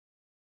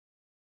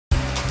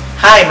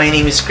Hi, my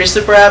name is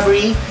Christopher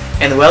Abary,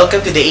 and welcome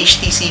to the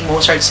HTC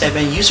Mozart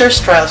 7 Users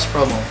Trials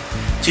Promo.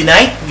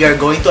 Tonight, we are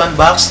going to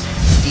unbox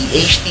the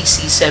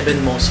HTC 7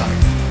 Mozart.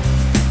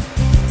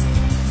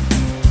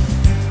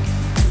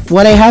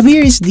 What I have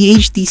here is the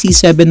HTC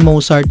 7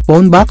 Mozart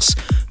phone box,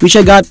 which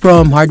I got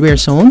from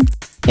HardwareZone.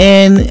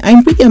 And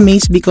I'm pretty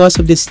amazed because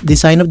of this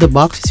design of the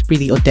box. It's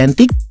pretty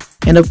authentic.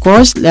 And of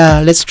course,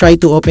 let's try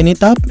to open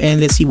it up and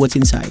let's see what's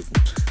inside.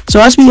 So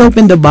as we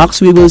open the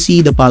box, we will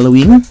see the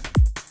following.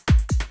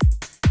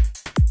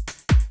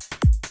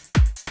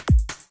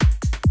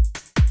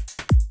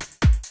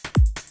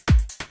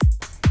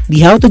 The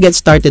how to get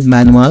started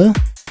manual,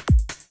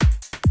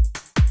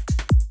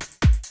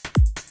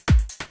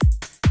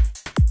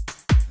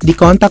 the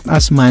contact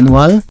us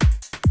manual,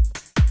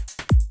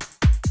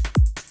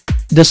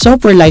 the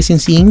software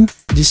licensing,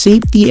 the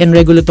safety and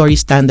regulatory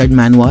standard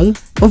manual,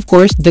 of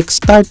course the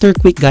starter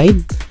quick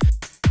guide,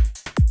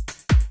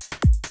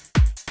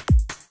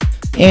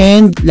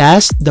 and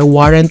last, the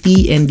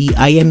warranty and the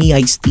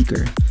IMEI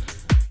sticker.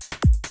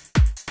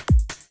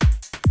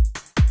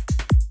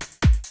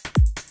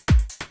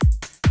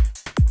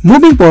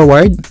 Moving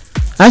forward,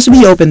 as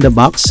we open the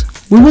box,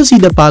 we will see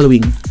the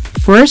following.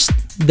 First,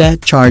 the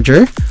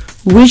charger,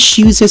 which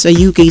uses a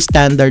UK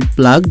standard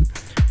plug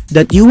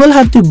that you will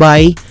have to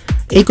buy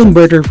a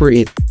converter for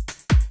it.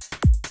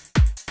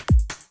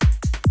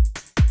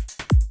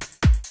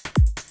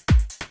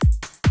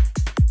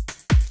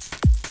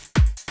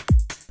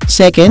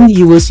 Second,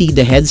 you will see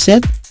the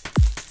headset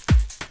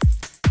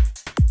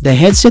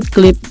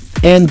clip,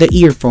 and the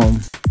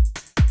earphone.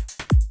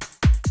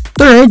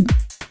 Third,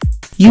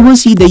 you will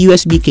see the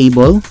USB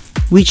cable,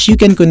 which you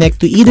can connect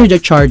to either the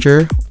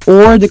charger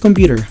or the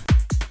computer.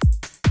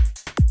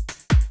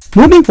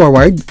 Moving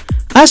forward,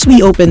 as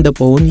we open the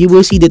phone, you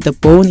will see that the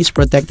phone is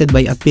protected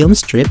by a film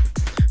strip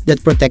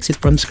that protects it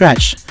from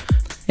scratch.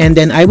 And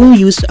then I will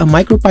use a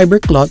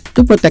microfiber cloth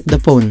to protect the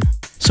phone.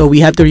 So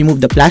we have to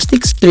remove the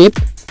plastic strip.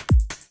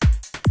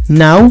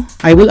 Now,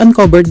 I will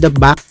uncover the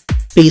back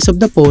face of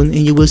the phone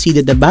and you will see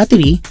that the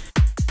battery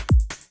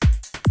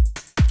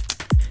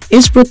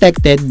is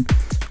protected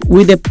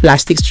with a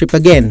plastic strip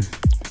again.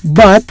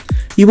 But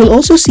you will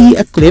also see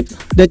a clip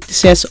that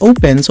says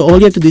open, so all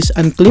you have to do is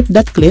unclip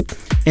that clip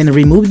and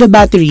remove the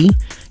battery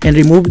and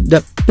remove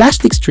the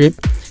plastic strip,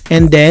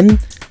 and then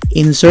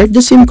insert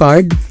the SIM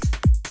card,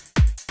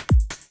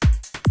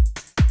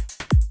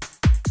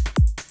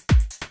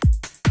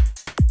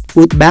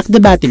 put back the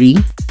battery,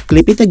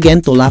 clip it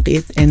again to lock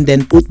it, and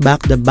then put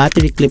back the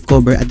battery clip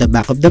cover at the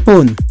back of the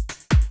phone.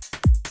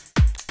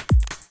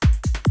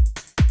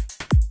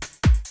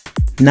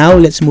 Now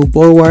let's move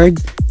forward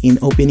in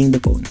opening the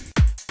phone.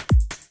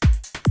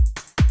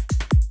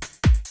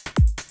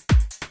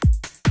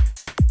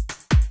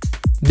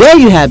 There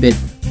you have it!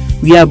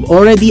 We have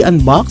already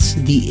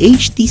unboxed the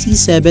HTC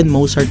 7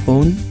 Mozart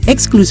phone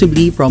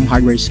exclusively from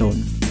HardwareZone.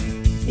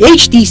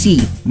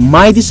 HTC,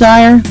 my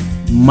desire,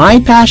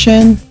 my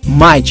passion,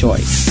 my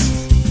choice.